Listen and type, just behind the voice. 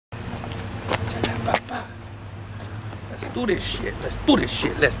do this shit. Let's do this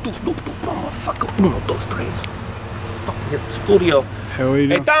shit. Let's do motherfucker. Uno, dos, tres. Fucking hit the studio.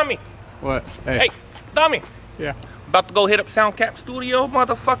 Hey, Tommy. What? Hey, Tommy. Yeah. About to go hit up Soundcap Studio,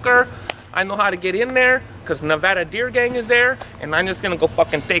 motherfucker. I know how to get in there, cause Nevada Deer Gang is there, and I'm just gonna go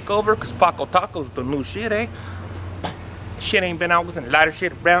fucking take over, cause Pako Tako's the new shit, eh? Shit ain't been out since Lighter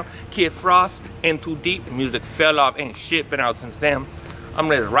Shade of Brown, Kid Frost, In Too Deep. The music fell off, ain't shit been out since then. I'm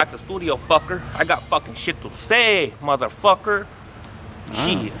ready to rock the studio, fucker. I got fucking shit to say, motherfucker.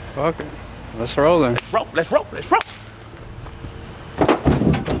 Shit. Fuck it. Let's roll then. Let's roll, let's roll, let's roll.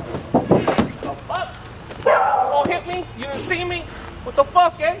 The fuck? Don't hit me? You didn't see me? What the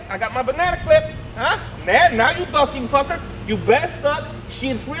fuck, eh? I got my banana clip. Huh? Now you ducking, fucker. You best duck.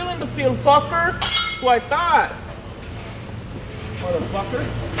 She's real in the field, fucker. So I thought. Motherfucker.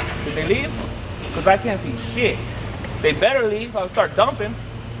 Did they leave? Because I can't see shit. They better leave. I'll start dumping.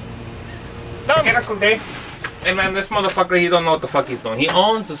 Hey man, this motherfucker, he don't know what the fuck he's doing. He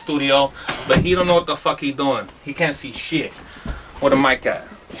owns the studio, but he don't know what the fuck he's doing. He can't see shit. Where the mic at?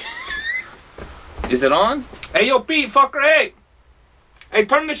 Is it on? Hey, yo, Pete, fucker, hey! Hey,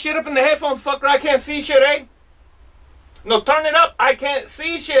 turn the shit up in the headphones, fucker. I can't see shit, eh? No, turn it up. I can't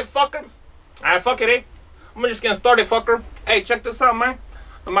see shit, fucker. Alright, fuck it, eh? I'm just gonna start it, fucker. Hey, check this out, man.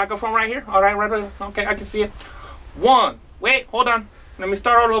 The microphone right here. Alright, right there. Okay, I can see it. One. Wait, hold on. Let me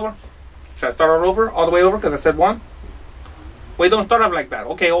start all over. Should I start all over? All the way over? Because I said one? Wait, don't start off like that.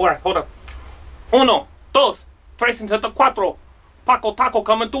 Okay, alright, hold up. Uno, dos, tres, into the cuatro. Pako Tako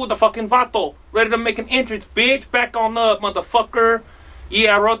coming through with the fucking vato. Ready to make an entrance, bitch. Back on up, motherfucker.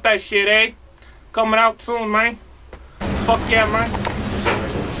 Yeah, I wrote that shit, eh? Coming out soon, man. Fuck yeah, man.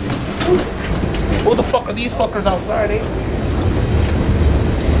 Who the fuck are these fuckers outside, eh?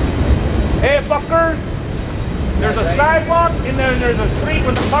 Hey, fuckers. There's a sidewalk and then there's a street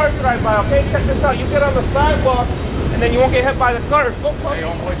when the cars drive by, okay? Check this out. You get on the sidewalk and then you won't get hit by the cars. Go fuck. Hey,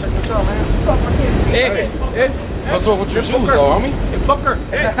 homeboy, check this out, man. Hey, what's up with your shoes, though, homie? Hey, fucker.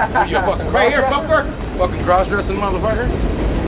 Hey. You fucking right here, fucker. Fucking cross-dressing motherfucker.